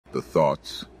The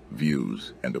thoughts,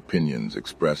 views, and opinions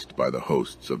expressed by the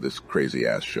hosts of this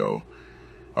crazy-ass show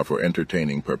are for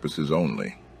entertaining purposes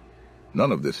only.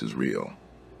 None of this is real.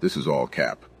 This is all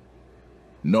cap.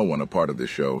 No one a part of this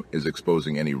show is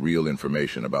exposing any real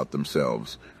information about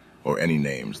themselves or any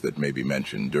names that may be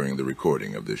mentioned during the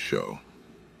recording of this show.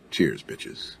 Cheers,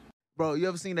 bitches. Bro, you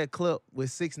ever seen that clip with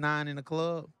 6ix9ine in the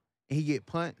club and he get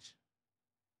punched?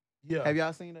 Yeah. Have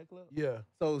y'all seen that clip? Yeah.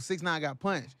 So 6ix9ine got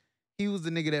punched. He was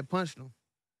the nigga that punched him.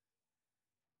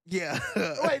 Yeah.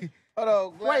 Wait, hold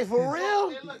on. Wait, for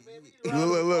real?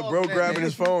 Look, bro grabbing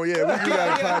his phone. Yeah, we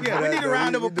got a clap for that. We need a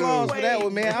round of applause for that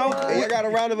one, man. I got a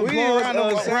round of applause. We need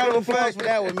a round of applause for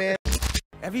that one, man.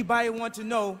 Everybody want to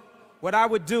know what I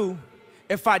would do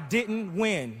if I didn't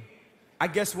win. I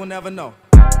guess we'll never know.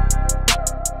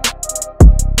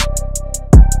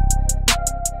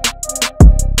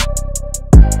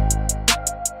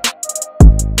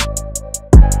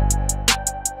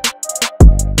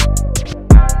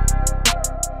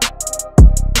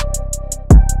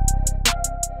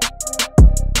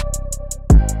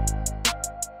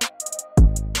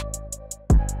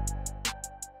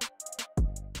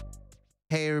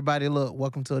 Hey everybody, look,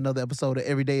 welcome to another episode of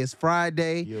Every Day is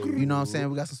Friday. You know what I'm saying?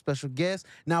 We got some special guests.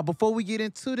 Now, before we get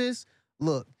into this,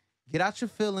 look, get out your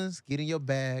feelings, get in your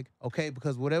bag, okay?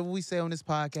 Because whatever we say on this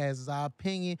podcast is our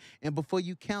opinion. And before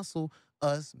you cancel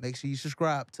us, make sure you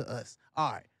subscribe to us.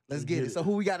 All right, let's get it. So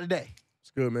who we got today?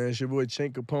 It's good, man. It's your boy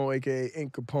Chink Capone, a.k.a.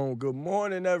 Ink Capone. Good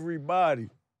morning, everybody.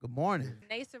 Good morning.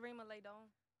 Nacirema Ledom.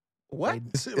 What?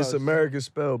 It's American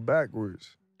spelled backwards.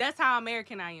 That's how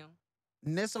American I am.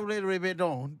 Nacirema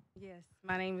Ledom. Yes,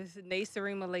 my name is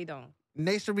Nacirema Ledom.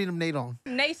 Nacirema Ledom.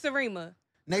 Nacirema.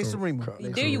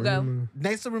 Nacirema. There you go.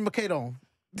 Nacirema Ledom.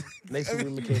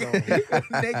 Nacirema Ledom.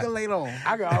 Nigga Ledom.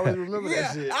 I can always remember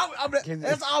that shit.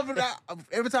 That's all.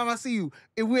 Every time I see you,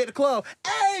 if we at the club,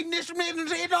 hey, Nacirema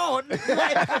Ledom.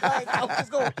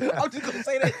 I'm just gonna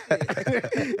say that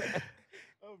shit.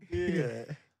 Yeah.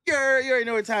 You already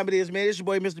know what time it is, man. It's your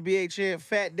boy, Mr. BHN,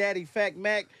 Fat Daddy, Fat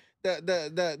Mac,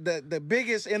 the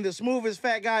biggest and the smoothest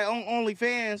fat guy on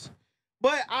OnlyFans.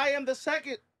 But I am the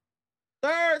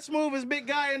third smoothest big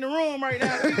guy in the room right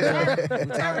now.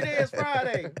 Every day is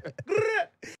Friday.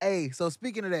 Hey, so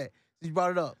speaking of that, you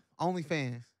brought it up,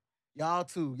 OnlyFans.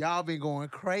 Y'all been going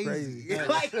crazy.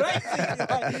 Like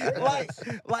crazy.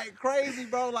 like crazy,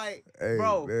 bro. Like, Hey,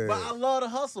 bro, man. but I love the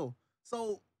hustle.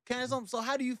 So, so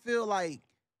how do you feel like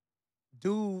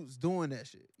dudes doing that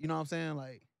shit? You know what I'm saying?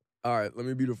 Like, All right, let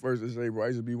me be the first to say, bro, I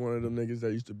used to be one of them niggas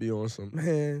that used to be on some,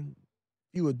 man,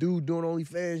 you a dude doing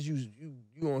OnlyFans, you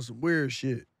on some weird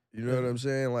shit. You know what I'm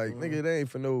saying? Like, nigga, they ain't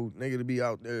for no nigga to be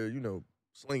out there, you know,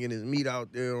 slinging his meat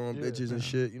out there on bitches and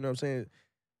shit. You know what I'm saying?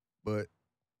 But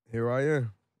here I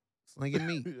am. slinging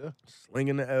meat.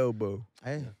 Slinging the elbow.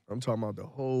 Hey, I'm talking about the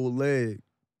whole leg.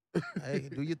 hey,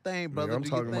 do your thing, brother. Nigga, I'm do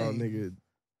talking your about thing.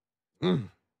 nigga.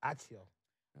 I chill.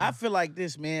 I feel like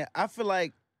this, man. I feel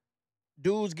like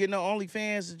dudes getting on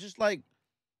OnlyFans is just like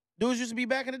dudes used to be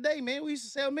back in the day, man. We used to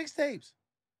sell mixtapes.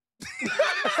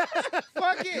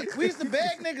 Fuck it. We used to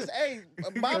beg niggas, hey,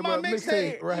 buy my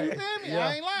mixtape. right. You feel me? Yeah.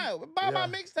 I ain't lying. Buy my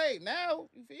mixtape. Now,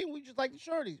 you feel me? We just like the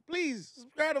shorties. Please,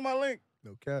 subscribe to my link.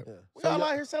 No cap. Yeah. We So all y'all-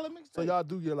 out here selling mixtapes. So y'all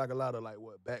do get like a lot of like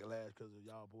what backlash because of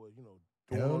y'all boys, you know.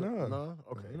 Hell doing- no. No?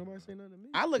 Okay. Ain't nobody say nothing to me.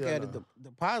 I look Yeah, at it nah.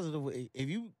 the positive way. If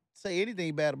you say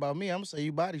anything bad about me, I'm going to say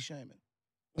you body shaming.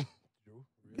 True.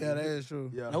 Yeah, that is true.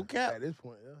 Yeah. No cap. At this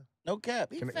point, yeah. No cap.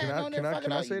 He Can fat on there I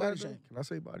fucking out, say you that? body though? shaming. Can I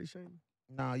say body shaming?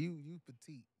 Nah, you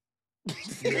petite. I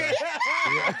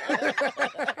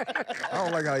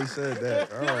don't like how he said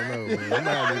that. I don't know,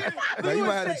 man. You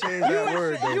might have to change that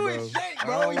word, though,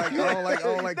 bro. I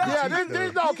don't like Yeah, petite,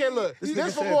 this though. okay, look. This This nigga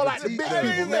for said more like the petite, big though.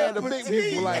 people, man. The big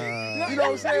people, like, you know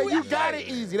what I'm saying? You got it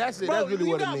easy. That's it. That's really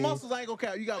you what it got means. muscles. I ain't gonna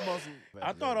count. You got muscles.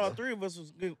 I thought all three of us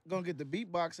was going to get the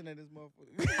beatboxing in this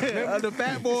motherfucker. The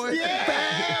fat boy.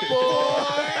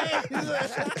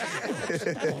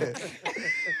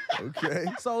 Okay.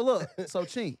 So look, so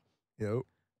Chink, Yo.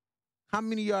 how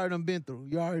many y'all done been through?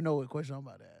 You already know what question I'm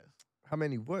about to ask. How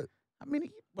many what? How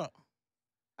many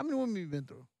women you been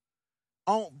through?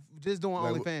 On just doing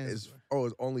Like, OnlyFans. It's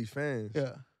OnlyFans.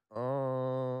 Yeah. I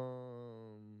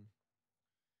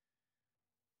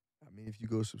mean, if you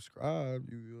go subscribe,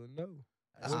 you'll know.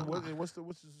 What's the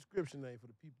subscription name for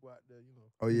the people out there, you know?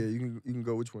 Oh yeah, you can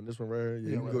go which one? This one right here.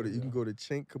 Yeah, Yeah, you can go to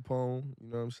Chink Capone. You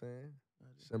know what I'm saying?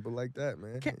 Simple like that,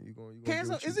 man. You gonna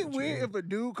Is it weird if a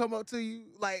dude come up to you,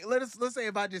 like let's say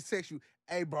if I just text you,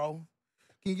 hey bro,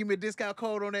 Can you give me a discount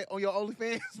code on that on your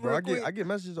OnlyFans? Bro, real quick? I get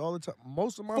messages all the time.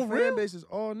 Most of my For fan real? base is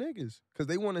all niggas. Cause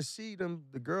they want to see the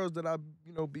girls that I,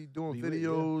 be doing Be with,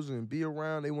 videos and be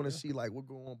around. They want to see like what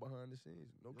going on behind the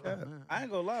scenes. No cap. Man. I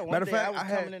ain't gonna lie. One Matter of day fact, I was I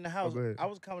had- coming in the house. go ahead. I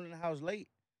was coming in the house late,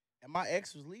 and my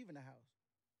ex was leaving the house.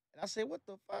 And I said, "What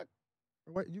the fuck?"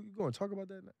 Wait, you going to talk about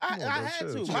that? I Come on, bro. had Chill,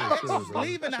 to. chill, My ex chill, was bro.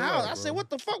 leaving the Chill house. out, I said, bro. "What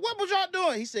the fuck? What was y'all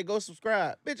doing?" He said, "Go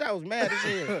subscribe." Bitch, I was mad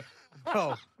as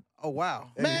hell. Oh wow.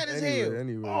 Mad as hell.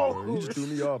 Anyway, Oh. bro, you just threw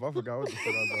me off. I forgot what the fuck I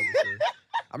was about to say.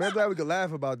 I mean, I'm glad we could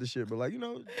laugh about this shit, but like,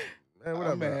 man, whatever.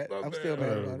 I'm mad. I'm still mad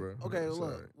Whatever, about it. bro. Okay, It's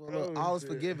look. alright. Well, look, Oh, all is shit.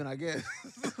 forgiven, I guess.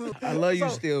 I love you So-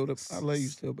 still. I love you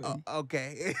still, baby.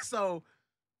 Okay, so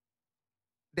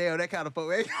damn, that kind of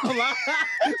fuck. Ain't gonna lie.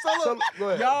 So look, Go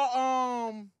ahead.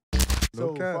 y'all So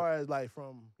No as cap. far as like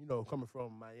from, coming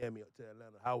from Miami up to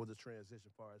Atlanta, how was the transition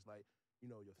as far as like,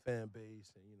 your fan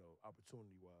base and,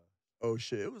 opportunity wise? Oh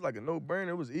shit, it was like a no-brainer.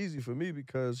 It was easy for me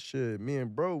because shit, me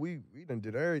and bro, we done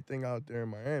did everything out there in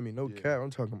Miami. No Yeah. cap.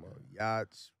 I'm talking about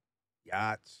yachts,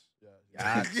 yachts,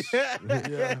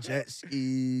 Yeah. jet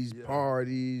skis, Yeah.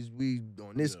 parties. We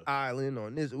on this Yeah. island,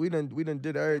 on this. We done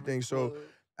did everything. So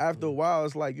after a while,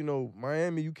 it's like,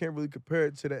 Miami, you can't really compare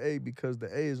it to the A because the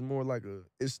A is more like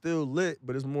it's still lit,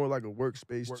 but it's more like a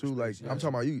workspace too. Like, Workspace, yeah. I'm talking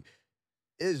about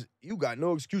you got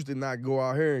no excuse to not go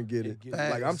out here and get Yeah, it. get it.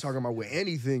 Like, I'm Facts. talking about with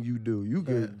anything you do. You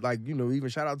could, like, even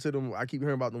shout out to them. I keep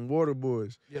hearing about them water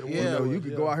boys. Yeah, the Yeah. You know, water you boys,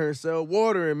 could yeah. go out here and sell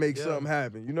water and make Yeah. something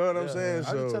happen. You know what I'm Yeah. saying?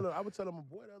 I was So, telling my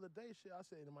boy the other day, shit. I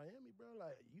said in Miami, bro,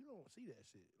 like you don't see that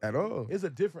shit at all. It's a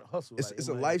different hustle. It's like, it's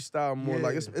in a Miami. lifestyle more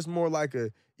like Yeah. it's more like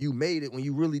you made it when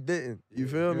you really didn't. You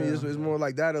Yeah. feel me? Yeah. It's more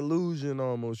like that illusion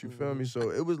almost. You feel me? Mhm. So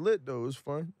it was lit though. It was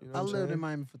fun. You know I what I'm lived in saying?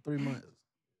 Miami for 3 months,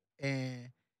 and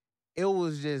it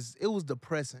was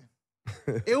depressing.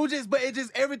 But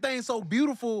everything's so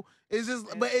beautiful. It's just,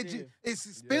 it's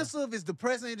expensive. It's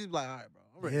depressing. It's just like, all right, bro.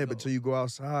 I'm ready Yeah, to but go. till you go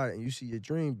outside and you see your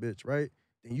dream bitch, right?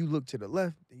 Then you look to the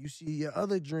left, then you see your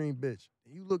other dream bitch.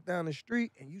 Then you look down the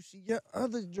street and you see your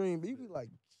other dream bitch. You be like,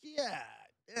 yeah,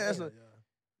 that's Yeah, a. yeah.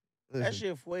 That Listen,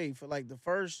 shit way for like the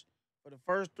first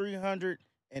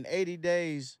 380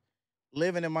 days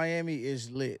living in Miami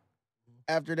is lit.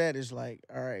 After that, it's like,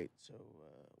 all right, so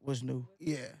what's new?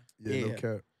 yeah. yeah, no yeah.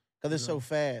 cap. Because it's so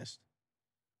fast.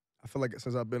 I feel like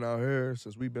since we've been out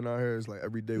here, it's like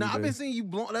every day. No, we I've been seeing you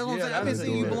blow. That's what I'm Yeah, saying. I've been that's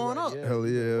seeing you doing it. blowing up. Yeah. Hell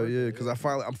yeah, hell yeah. Yeah. Because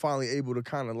I'm finally able to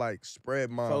kind of like spread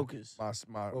my Focus. my Focus,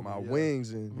 my yeah.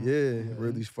 wings and Mhm. yeah, Yeah.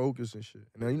 really focus and shit.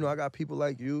 And then I got people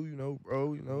like you,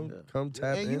 bro, Yeah. come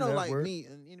tap And in. you know, that like work. me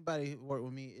and anybody who work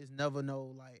with me is never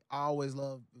know. Like I always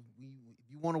love. If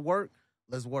you want to work,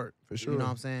 let's work. For sure. You know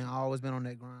what I'm saying? I always been on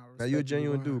that grind. Now you a Respect you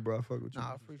genuine grind. dude, bro. I fuck with you.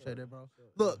 Nah, I appreciate that, bro.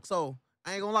 Look, so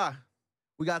I ain't gonna lie.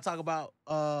 We gotta talk about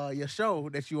your show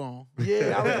that you on.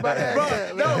 Yeah, I was about to Bro, ask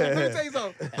that. no, let me tell you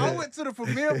something. I went to the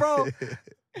premiere, bro.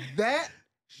 That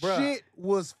Bruh. shit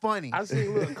was funny. I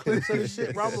seen little clips of this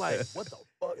shit, bro. I'm like, what the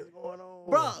fuck is going on?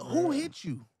 Bro, who hit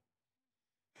you?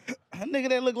 A nigga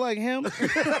that look like him.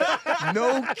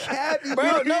 No cap,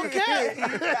 Bro, no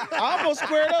cap. I almost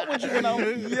squared up with you when I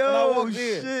Yo, walked in.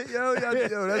 shit, yo,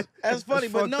 that's That's funny,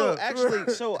 but fucked no, up.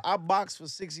 actually, so I boxed for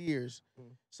 6 years.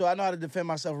 So I know how to defend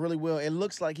myself really well. It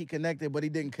looks like he connected, but he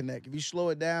didn't connect. If you slow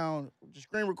it down, the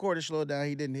screen recorder slow it down,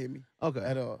 he didn't hit me Okay.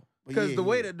 at all. But Because yeah, the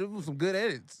way yeah. that dude was some good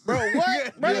edits. Bro,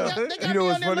 what? Bro, Yeah. they got You know me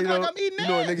what's on there funny looking though? like I'm eating You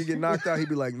know a ass. nigga get knocked out, he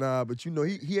be like, nah, but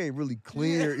he ain't really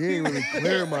clear. He ain't really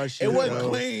clear my shit. It wasn't though.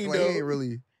 clean, Like, though. He ain't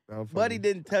really. Nah, I'm Buddy fucking-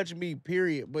 didn't touch me,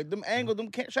 period. But them angles,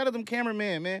 shout out them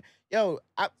cameraman, man. Yo,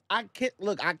 I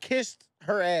kissed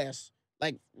her ass.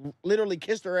 Like, literally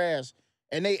kissed her ass.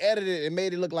 And they edited it and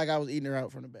made it look like I was eating her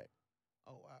out from the back.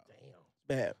 Oh wow.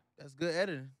 Damn. Bad. That's good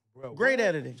editing. Bro, Great what?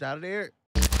 editing. Shout out to Eric.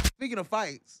 Speaking of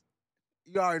fights,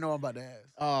 you already know I'm about to ask.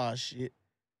 Oh, shit.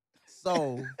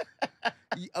 So,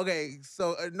 okay,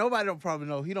 so nobody don't probably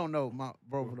know. He don't know. My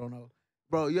bro don't know.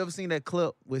 Bro, you ever seen that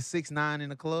clip with 6ix9ine in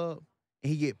the club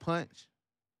and he get punched?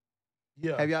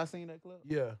 Yeah. Have y'all seen that clip?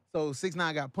 Yeah. So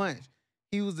 6ix9ine got punched.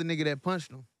 He was the nigga that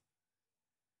punched him.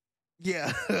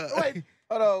 Yeah. Wait,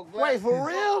 Hold on. Wait, for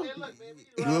real?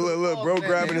 Look, bro,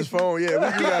 grabbing his phone. Yeah, we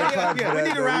got clap for that. We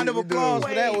need a though. round of We do. applause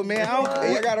for that one, man.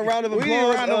 Hey, I got a round of We applause. need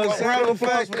a round of sound applause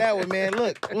effect. for that one, man.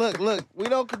 Look. We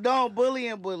don't condone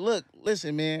bullying, but look,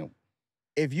 listen, man.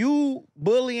 If you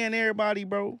bullying everybody,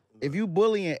 bro, if you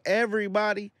bullying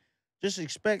everybody, just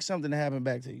expect something to happen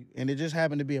back to you. And it just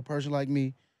happened to be a person like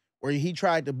me, where he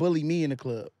tried to bully me in the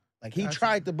club. Like he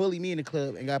tried to bully me in the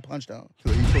club and got punched on.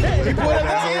 So he put it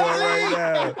right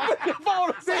now.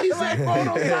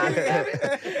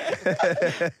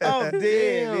 Oh,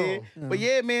 damn, man. But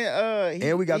yeah, man.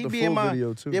 And we got he the be in full my-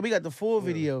 video too. Yeah, we got the full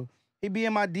video. He be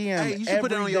in my DM. Hey, you should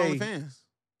put it on your every day. OnlyFans.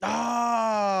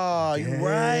 Oh, you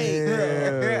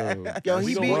right. Yo,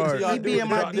 he be in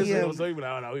my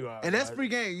DM. And that's free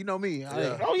game, you know me.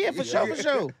 Oh yeah, for sure, for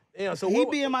sure. Yeah, so He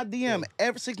be in my DM.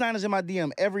 Every 6ix9ine is in my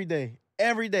DM every day.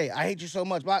 Every day. I hate you so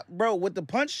much. Bro, with the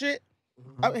punch shit,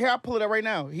 I'll pull it up right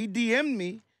now. He DM'd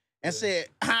me and said,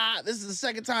 this is the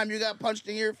second time you got punched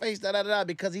in your face, da-da-da-da,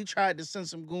 because he tried to send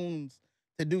some goons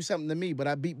to do something to me, but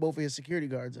I beat both of his security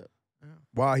guards up.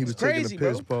 Wow, he was taking crazy, the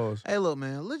piss. bro. Pause. Hey, look,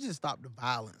 man, let's just stop the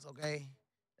violence, okay?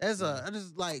 I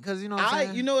just like, because you know what I'm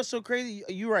saying? You know what's so crazy?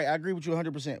 You're right. I agree with you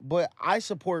 100%. But I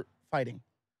support fighting.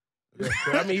 Yeah,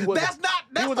 I mean, he was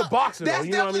a boxer, though.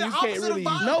 You know what I mean? You can't really.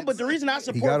 No, but the reason I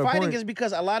support got a fighting point. is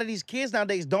because a lot of these kids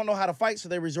nowadays don't know how to fight, so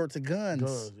they resort to guns.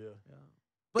 Guns, yeah.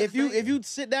 But If you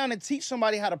sit down and teach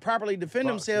somebody how to properly defend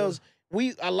themselves,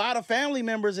 a lot of family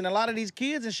members and a lot of these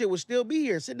kids and shit would still be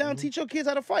here. Sit down, teach your kids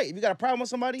how to fight. If you got a problem with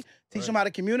somebody, teach them how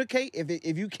to communicate.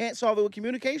 If you can't solve it with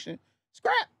communication,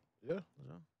 scrap. Yeah.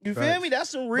 You feel me? That's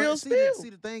some real But skill. see,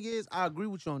 the thing is, I agree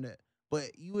with you on that.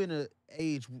 But you in an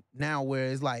age now where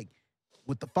it's like,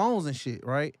 with the phones and shit,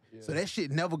 right? Yeah. So that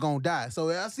shit never gonna die. So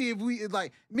I see if it's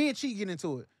like, me and Cheek get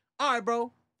into it. All right,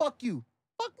 bro, fuck you.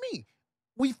 Fuck me.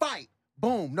 We fight.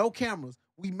 Boom, no cameras.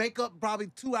 We make up probably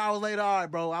 2 hours later. All right,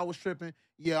 bro, I was tripping.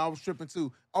 Yeah, I was tripping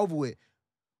too. Over with.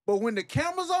 But when the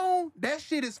camera's on, that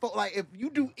shit is for, like, if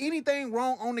you do anything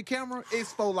wrong on the camera,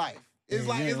 it's for life. It's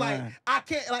like, I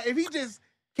can't, like, if he just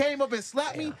came up and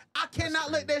slapped me, I cannot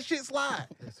let that shit slide.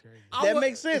 That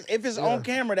makes sense. If it's on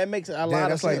camera, that makes a lot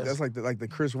of sense. That's like the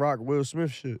Chris Rock, Will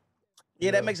Smith shit.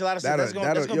 Yeah, that makes a lot of sense. That's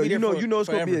gonna be there you know it's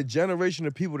forever. gonna be a generation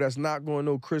of people that's not gonna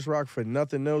know Chris Rock for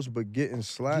nothing else but getting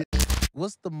slapped.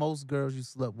 What's the most girls you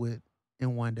slept with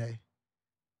in one day?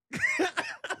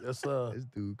 Yes, sir. This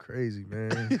dude crazy,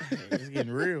 man. It's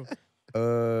getting real.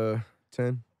 10.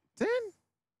 10? Yeah.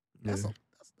 That's a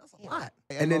lot.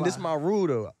 And then this my rule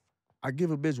though. I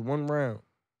give a bitch 1 round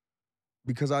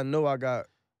because I know I got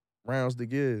rounds to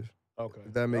give. Okay.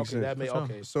 If that makes sense.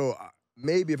 Okay. So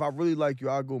maybe if I really like you,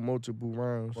 I'll go multiple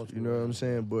rounds. Multiple you know what I'm rounds,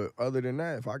 saying? But other than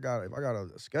that, if I got a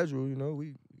schedule, you know,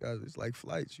 we guys, it's like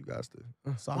flights. You guys to.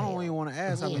 So I don't even want to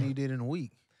ask how many you did in a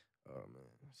week. Oh man.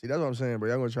 See, that's what I'm saying, bro.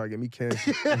 Y'all gonna try to get me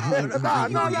canceled.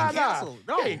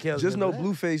 No. Just know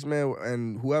Blueface, man,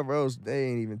 and whoever else, they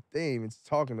ain't even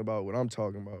talking about what I'm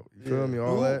talking about. You feel me?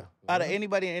 All that. Out of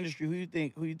anybody in the industry, who you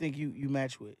think you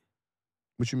match with?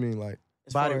 What you mean, like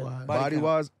As far as Body-wise. body count?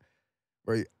 body-wise?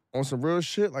 Right, on some real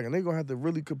shit, like, and they gonna have to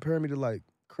really compare me to like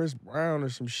Chris Brown or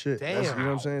some shit. Damn. You know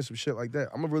what I'm saying? Some shit like that.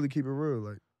 I'm gonna really keep it real,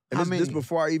 like. And How this many?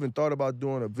 before I even thought about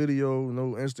doing a video,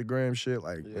 no Instagram shit,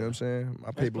 like, you know what I'm saying?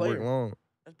 My paperwork player. long.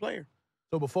 That's player.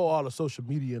 So before all the social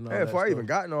media and all Yeah, that before I stuff. even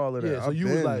gotten all of that. Yeah, so I've you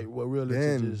was been- like, what really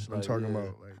been, just I'm like, talking yeah.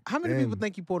 about, like, How many been. people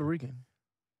think you Puerto Rican?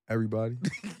 Everybody.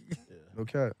 No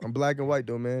cap. I'm black and white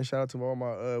though, man. Shout out to all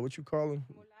my what you call them?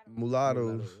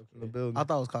 Mulattoes in the building. I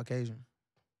thought it was Caucasian.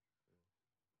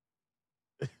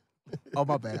 Oh,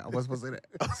 my bad. I wasn't supposed to say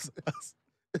that.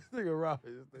 This nigga Rob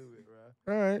is stupid,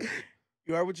 bro. All right.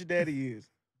 You are what your daddy is.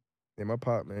 Yeah, my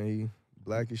pop, man, he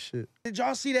black as shit. Did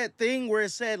y'all see that thing where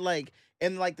it said like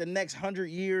in like the next 100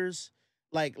 years,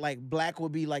 like black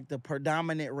would be like the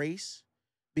predominant race?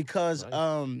 Because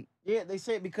yeah, they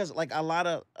say because like a lot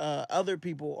of other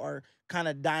people are kind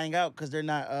of dying out because they're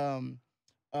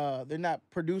not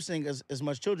producing as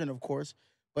much children, of course.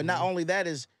 But not only that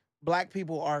is black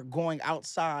people are going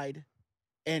outside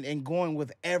and going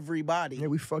with everybody. Yeah,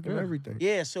 we fucking everything.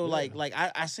 Yeah, so like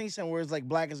I seen somewhere it's like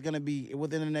black is gonna be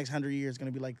within the next 100 years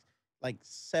gonna be like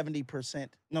 70%,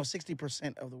 no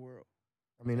 60% of the world.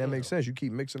 I mean, that makes sense. You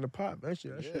keep mixing the pot. That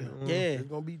shit. Yeah. It's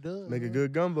gonna be done. Make a man.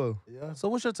 good gumbo. Yeah. So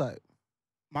what's your type?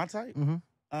 My type,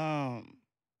 Mm-hmm.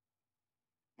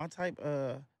 my type,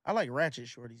 I like ratchet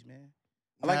shorties, man.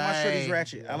 I like my shorties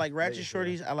ratchet. I like ratchet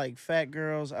shorties. I like fat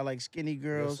girls. I like skinny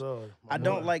girls. Yes, sir. I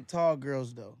don't like tall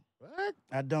girls though. What?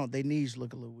 I don't. They knees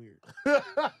look a little weird.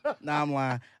 Nah, I'm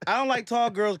lying. I don't like tall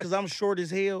girls because I'm short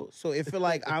as hell. So it feel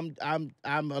like I'm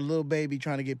a little baby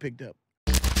trying to get picked up.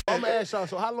 I'm gonna ask y'all.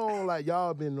 So how long like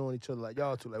y'all been knowing each other? Like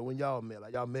y'all two, like when y'all met?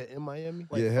 Like y'all met in Miami?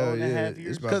 Like yeah, 4 hell and a yeah. half years.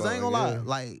 It's about Because I ain't gonna lie, yeah.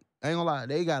 like, I ain't gonna lie,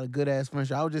 they got a good ass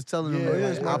friendship. I was just telling them, Yeah, like, yeah,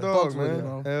 it's I my I dog, fucks with it, man.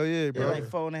 bro. Hell yeah, Yeah, bro. like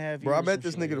 4.5 years. Bro, I met some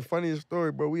this shit nigga. The like that. funniest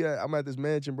story, bro. I'm at this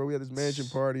mansion, bro. We had this mansion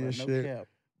party and No shit. cap.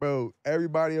 Bro,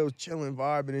 everybody else chilling,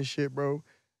 vibing and shit, bro.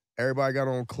 Everybody got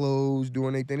on clothes,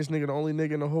 doing their thing. This nigga the only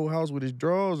nigga in the whole house with his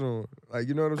drawers on. Like,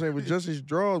 you know what I'm saying? With just his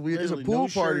drawers. It's a Literally, pool no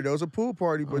party, shirt. though. It's a pool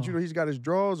party, but you know, he's got his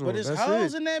drawers on. But it's That's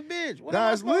hoes it. in that bitch. What Nah, am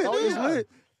I it's lit. supposed to It's do? lit.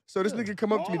 So this nigga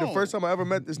come up to me the first time I ever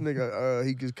met this nigga.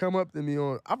 He just come up to me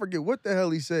on, I forget what the hell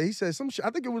he said. He said some shit. I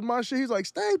think it was my shit. He's like,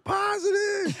 stay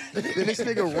positive. Then this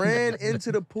nigga ran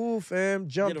into the pool, fam,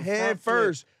 jumped head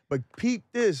first. But peep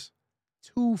this,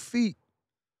 2 feet.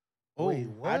 Oh, wait,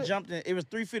 I jumped in. It was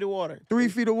 3 feet of water. 3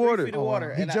 feet of water. 3 feet of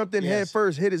water. He jumped in head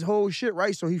first, hit his whole shit,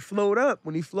 right? So he flowed up.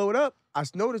 When he flowed up, I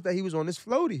noticed that he was on this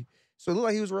floaty. So it looked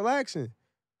like he was relaxing.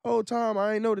 Whole time,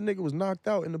 I ain't know the nigga was knocked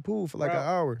out in the pool for like an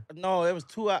hour. No, it was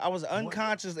 2 hours. I was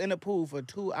unconscious in the pool for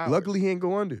 2 hours. Luckily, he ain't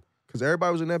go under. Because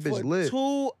everybody was in that bitch lit.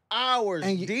 2 hours.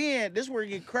 And then, this is where it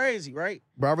get crazy, right?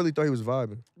 Bro, I really thought he was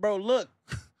vibing. Bro, look.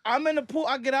 I'm in the pool.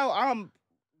 I get out. I'm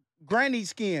granny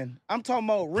skin. I'm talking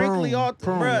about wrinkly all.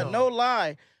 Bro, no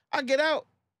lie. I get out.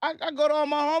 I go to all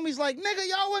my homies like, nigga,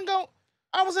 y'all wasn't going.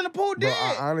 I was in the pool dead.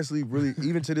 Bro, I honestly, really,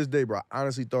 even to this day, bro, I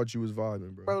honestly thought you was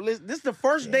vibing, bro. Bro, listen, this is the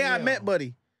first day I met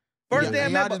Buddy. First day I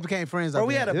met, y'all just became friends. Bro,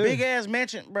 we had a big ass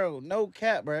mansion, bro. No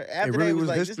cap, bro. After really that, was was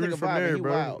like, this history nigga from vibing, there, he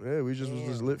bro. wild. Yeah, we just was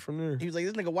just lit from there. He was like,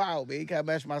 this nigga wild, man. He can't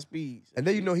match my speeds. And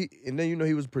then you know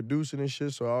he was producing and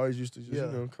shit. So I always used to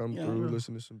just come through,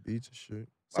 listen to some beats and shit.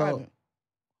 So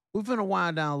we're finna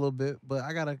wind down a little bit, but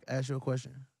I gotta ask you a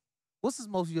question. What's the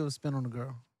most you ever spent on a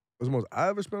girl? What's the most I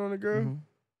ever spent on a girl?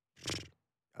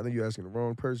 I think you're asking the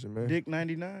wrong person, man. Dick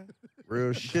 99.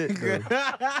 Real shit, though.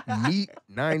 Meat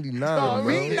 99, bro.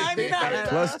 Meat 99.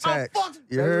 Plus tax.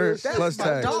 You heard? Plus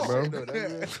tax, bro.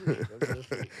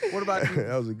 What about you?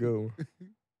 That was a good one.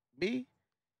 Me?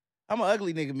 I'm an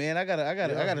ugly nigga, man. I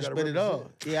gotta spend it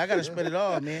all. Yeah, I gotta spend it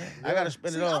all, man. I gotta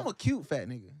spend it all. I'm a cute fat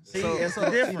nigga. See, it's the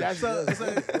difference.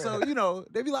 So you know,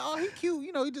 they be like, oh, he cute.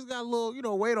 You know, he just got a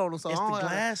little, weight on him. So it's the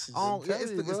glasses.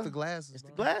 It's the glasses. It's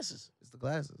the glasses. It's the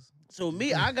glasses. So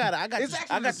me, I got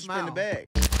to spend the bag.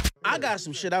 I got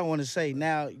some shit I want to say.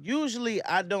 Now, usually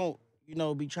I don't,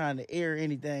 be trying to air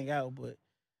anything out, but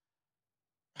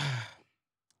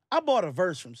I bought a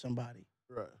verse from somebody.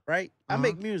 Right? I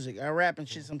make music. I rap and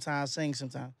shit sometimes, sing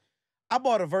sometimes. I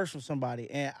bought a verse from somebody,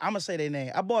 and I'm gonna say their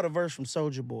name. I bought a verse from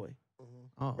Soulja Boy.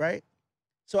 Right?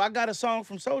 So I got a song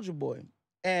from Soulja Boy.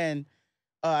 And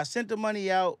I sent the money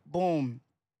out, boom.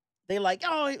 They like,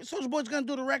 oh, Soulja Boy's gonna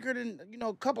do the record in,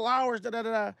 a couple hours,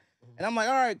 da-da-da-da. And I'm like,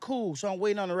 all right, cool. So I'm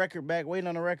waiting on the record back,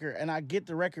 and I get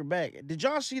the record back. Did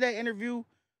y'all see that interview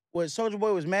where Soulja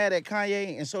Boy was mad at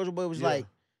Kanye, and Soulja Boy was like,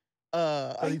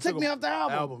 he took me off the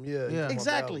album. Yeah.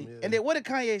 Exactly. Album, yeah. And then what did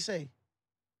Kanye say?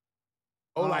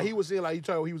 Oh, like he was saying, like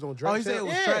he was on drugs. Oh, he said it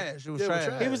was trash. It was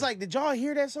trash. He was like, did y'all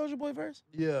hear that Soulja Boy verse?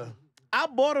 Yeah. I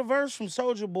bought a verse from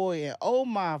Soulja Boy, and oh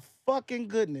my fucking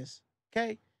goodness,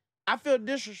 okay? I feel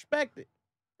disrespected,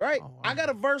 right? Oh, I got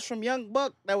a verse from Young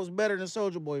Buck that was better than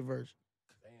Soulja Boy verse.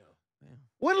 Damn.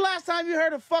 When the last time you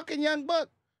heard a fucking Young Buck?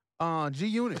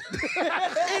 G-Unit.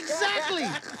 Exactly.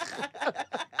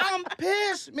 I'm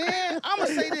pissed, man. I'm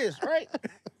gonna say this, right?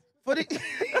 For the nigga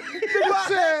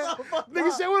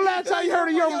said, when the last time you heard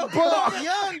a Young Buck?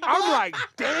 Young Buck. I'm like,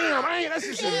 damn, that's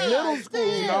just in middle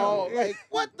school, dog. Like,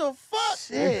 what the fuck?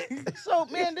 Shit. So,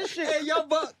 man, this shit. Hey, Young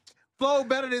Buck flow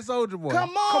better than Soulja Boy.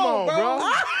 Come on,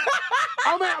 bro.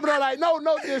 I mean, bro, like, no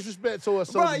disrespect to a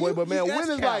Soulja Boy, but man, when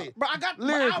is like, bro,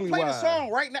 I'll play the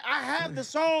song right now. I have the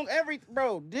song,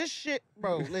 bro, this shit,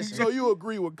 bro, listen. So you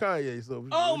agree with Kanye, so.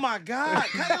 Oh my God.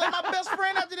 Kanye like my best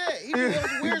friend after that. He do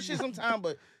some weird shit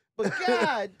sometimes, but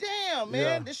God damn,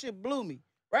 man, this shit blew me,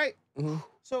 right?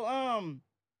 So, I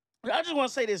just want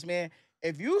to say this, man.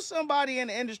 If you somebody in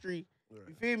the industry,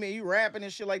 you feel me, you rapping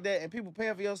and shit like that, and people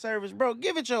paying for your service, bro,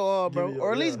 give it your all, bro.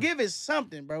 Or at least give it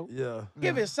something, bro. Yeah.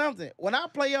 Give it something. When I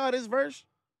play y'all this verse,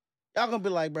 y'all gonna be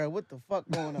like, bro, what the fuck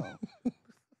going on?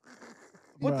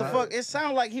 What the fuck? It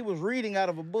sounded like he was reading out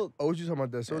of a book. Oh, what you talking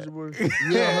about, that Soulja Boy?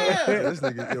 Yeah. This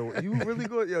nigga, you really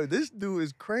good? Yo, this dude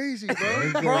is crazy,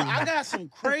 bro. Bro, I got some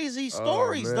crazy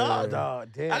stories, dog. Oh,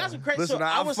 damn. I got some crazy. Listen, so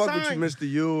I was fuck signed. with you,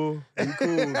 Mr. Yule. You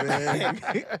cool, man.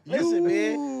 Listen,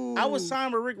 man. I was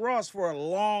signed with Rick Ross for a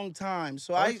long time.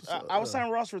 So I was signed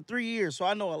with Ross for 3 years. So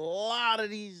I know a lot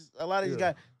of these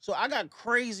guys. So I got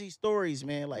crazy stories,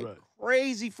 man. Like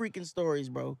crazy freaking stories,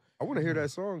 bro. I want to hear that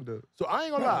song, though. So I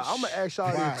ain't gonna lie, I'm gonna ask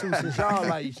y'all this too,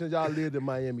 since y'all lived in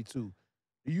Miami too.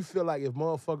 Do you feel like if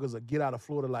motherfuckers get out of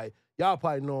Florida, like y'all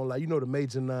probably know, like the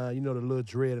Major 9, the Lil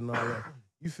Dread and all that.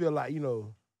 You feel like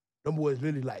them boys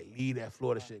really like leave that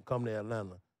Florida shit and come to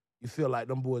Atlanta. You feel like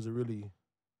them boys will really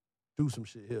do some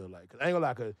shit here, like, cause I ain't gonna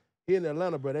lie, cause here in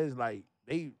Atlanta, bro, they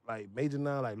like Major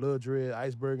 9, like Lil Dread,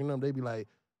 Iceberg and them, they be like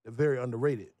they're very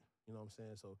underrated. You know what I'm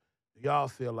saying? So do y'all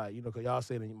feel like, cause y'all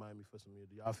stayed in Miami for some years,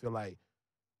 do y'all feel like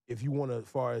if you want to, as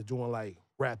far as doing like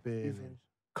rapping and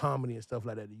comedy and stuff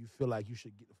like that, do you feel like you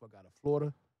should get the fuck out of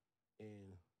Florida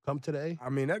and come to the A? I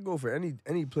mean, that go for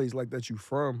any place like that you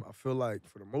from. I feel like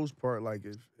for the most part, like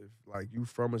if like you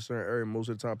from a certain area, most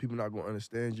of the time people not gonna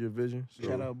understand your vision. So,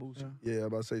 Shout out Boosie. yeah, I'm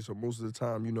about to say. So most of the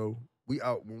time, you know, we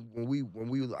out when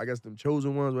we I guess them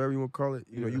chosen ones, whatever you want to call it.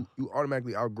 You know, you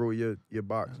automatically outgrow your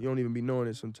box. You don't even be knowing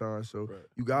it sometimes. So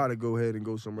you gotta go ahead and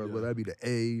go somewhere, whether that be the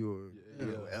A or you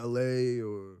know, LA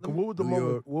or. What was the New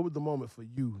moment? York. What was the moment for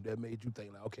you that made you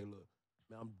think like, okay, look,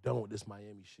 man, I'm done with this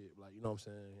Miami shit. Like, you know what I'm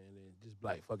saying? And then just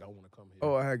like, fuck, I want to come here.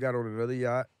 Oh, I had got on another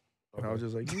yacht, and I was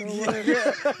just like, you know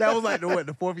what? That was like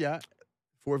the fourth yacht.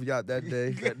 Fourth yacht that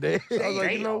day. that day. So I was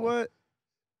like, you know what?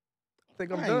 I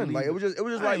think I'm done. Like it was just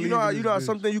like you know how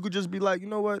something you could just be like, you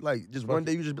know what? Like just one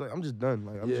day you just be like, I'm just done.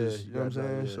 Like I'm just you know what I'm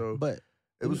saying? Yeah. So But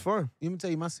it was fun. let me tell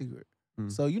you my secret.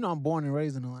 Mm. So you know I'm born and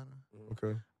raised in Atlanta.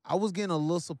 Okay. I was getting a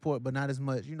little support, but not as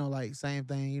much. You know, like same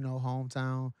thing. You know,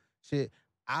 hometown shit.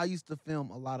 I used to film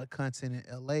a lot of content in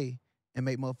L.A. and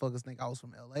make motherfuckers think I was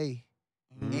from L.A.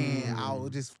 And I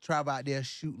would just travel out there,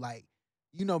 shoot like,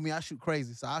 you know me, I shoot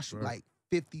crazy. So I shoot like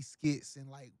 50 skits in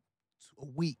like a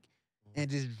week and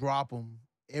just drop them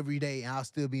every day, and I'll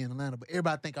still be in Atlanta. But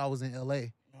everybody think I was in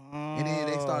L.A. And then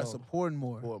they started supporting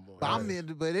more. But I'm in,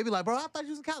 but they be like, bro, I thought you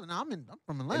was in Cali. No, I'm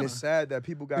from Atlanta. And it's sad that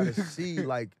people gotta see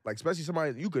like especially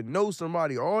somebody you could know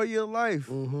somebody all your life.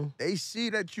 They see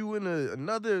that you in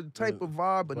another type of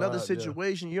vibe, another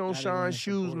situation. You don't shine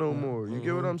shoes no more. You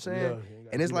get what I'm saying?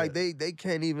 And it's like they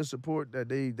can't even support that.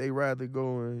 They rather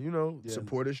go and you know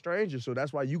support a stranger. So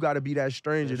that's why you got to be that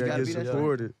stranger that gets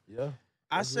supported.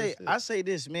 I say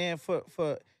this, man, for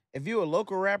if you a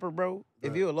local rapper, bro,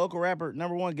 if you a local rapper,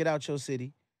 number one, get out your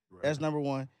city. That's number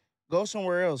one. Go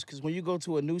somewhere else, because when you go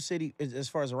to a new city, as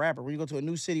far as a rapper, when you go to a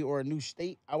new city or a new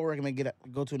state, I would recommend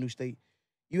go to a new state.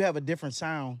 You have a different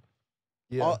sound.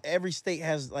 Every state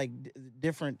has like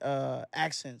different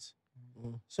accents.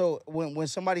 So when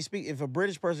somebody speak, if a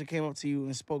British person came up to you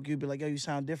and spoke, you'd be like, yo, you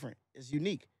sound different. It's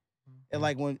unique. And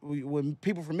like when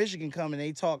people from Michigan come and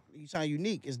they talk, you sound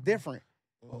unique. It's different.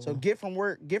 So get from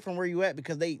where you at,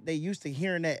 because they used to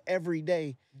hearing that every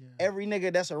day. Every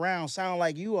nigga that's around sound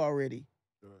like you already.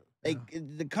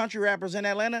 The country rappers in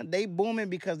Atlanta, they booming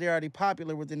because they're already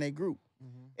popular within their group.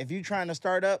 If you trying to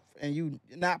start up and you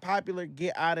not popular,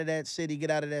 get out of that city,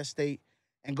 get out of that state,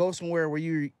 and go somewhere where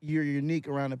you're unique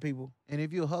around the people. And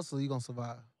if you're a hustler, you're gonna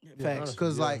survive. Facts.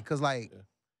 Cause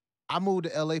I moved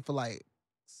to LA for like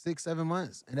 6-7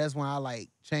 months, and that's when I like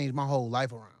changed my whole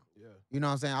life around. You know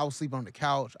what I'm saying? I was sleeping on the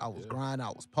couch. I was grinding.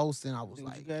 I was posting. I was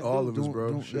like, all of us,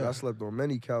 bro. Shit, I slept on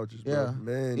many couches, bro.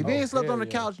 Man, if you ain't slept on the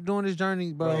couch during this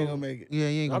journey, bro, you ain't gonna make it. Yeah,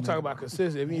 you ain't gonna. I'm talking about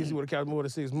consistent. If you ain't see with a couch more than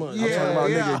 6 months, I'm talking about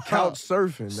nigga couch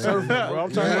surfing, man. bro.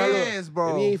 I'm talking about bro.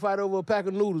 If you ain't fight over a pack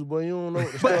of noodles, boy, you don't know.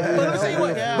 But let me tell you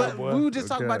what. But we were just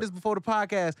talking about this before the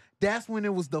podcast. That's when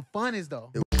it was the funnest,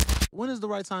 though. When is the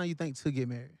right time you think to get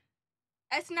married?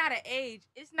 It's not an age.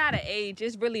 It's not an age.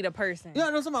 It's really the person. Yeah,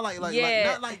 I know something like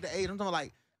not like the age. I'm talking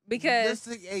like because let's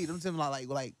take age. I'm talking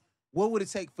like what would it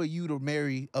take for you to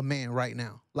marry a man right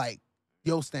now? Like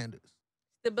your standards.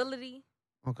 Stability.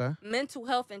 Okay. Mental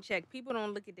health in check. People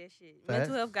don't look at that shit. Facts.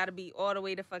 Mental health got to be all the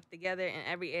way the fuck together in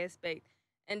every aspect.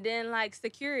 And then like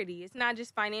security. It's not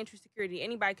just financial security.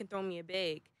 Anybody can throw me a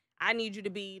bag. I need you to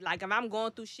be like, if I'm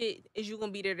going through shit, is you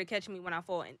gonna be there to catch me when I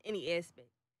fall in any aspect?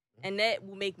 And that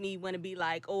will make me want to be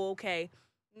like, oh, okay,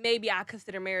 maybe I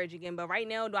consider marriage again. But right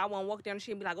now, do I want to walk down the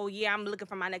street and be like, oh, yeah, I'm looking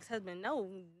for my next husband? No,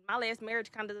 my last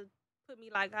marriage kind of put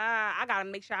me like, I got to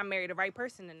make sure I marry the right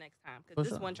person the next time. Because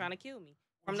this one trying to kill me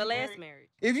from the last marriage.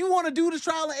 If you want to do the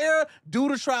trial and error, do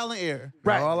the trial and error.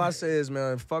 Right. All I say is,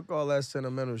 man, fuck all that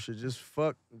sentimental shit. Just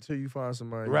fuck until you find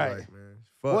somebody you like, man.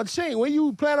 Fuck. Well, Chink, when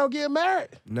you plan on getting married?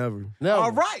 Never.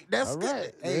 All right. That's all good.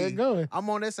 right. Hey, there you go. I'm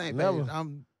on that same Never. page.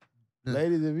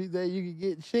 Ladies, if you think you can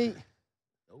get Chink,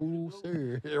 oh,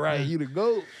 sir. Right, you the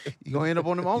GOAT. You gonna end up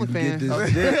on them OnlyFans. Get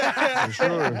this dick, for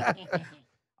sure.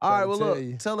 All right, well, look,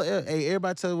 you.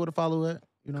 everybody tell you where to follow at.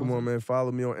 You know Come on, man.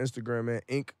 Follow me on Instagram, man.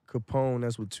 Chink Capone.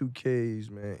 That's with 2 Ks,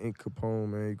 man. Chink Capone,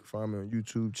 man. You can find me on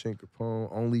YouTube, Chink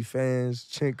Capone. OnlyFans,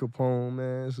 Chink Capone,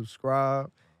 man.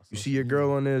 Subscribe. You see your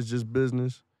girl on there, it's just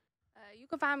business. You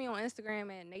can find me on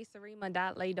Instagram at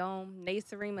Nacirema.Ledom.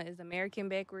 Nacirema is American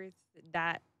backwards,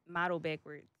 model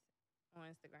backwards on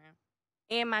Instagram.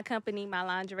 And my company, my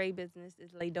lingerie business,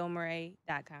 is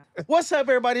LedomRay.com. What's up,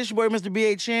 everybody? It's your boy, Mr.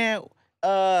 BHN.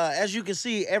 As you can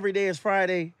see, every day is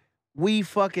Friday. We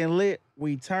fucking lit.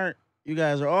 We turned. You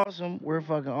guys are awesome. We're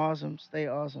fucking awesome. Stay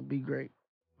awesome. Be great.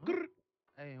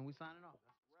 Hey, and we signing off.